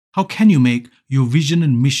How can you make your vision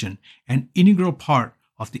and mission an integral part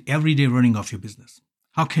of the everyday running of your business?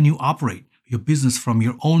 How can you operate your business from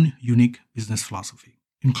your own unique business philosophy,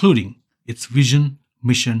 including its vision,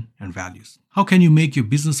 mission, and values? How can you make your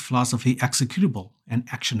business philosophy executable and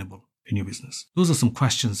actionable in your business? Those are some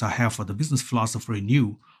questions I have for the business philosopher in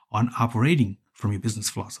you on operating from your business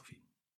philosophy.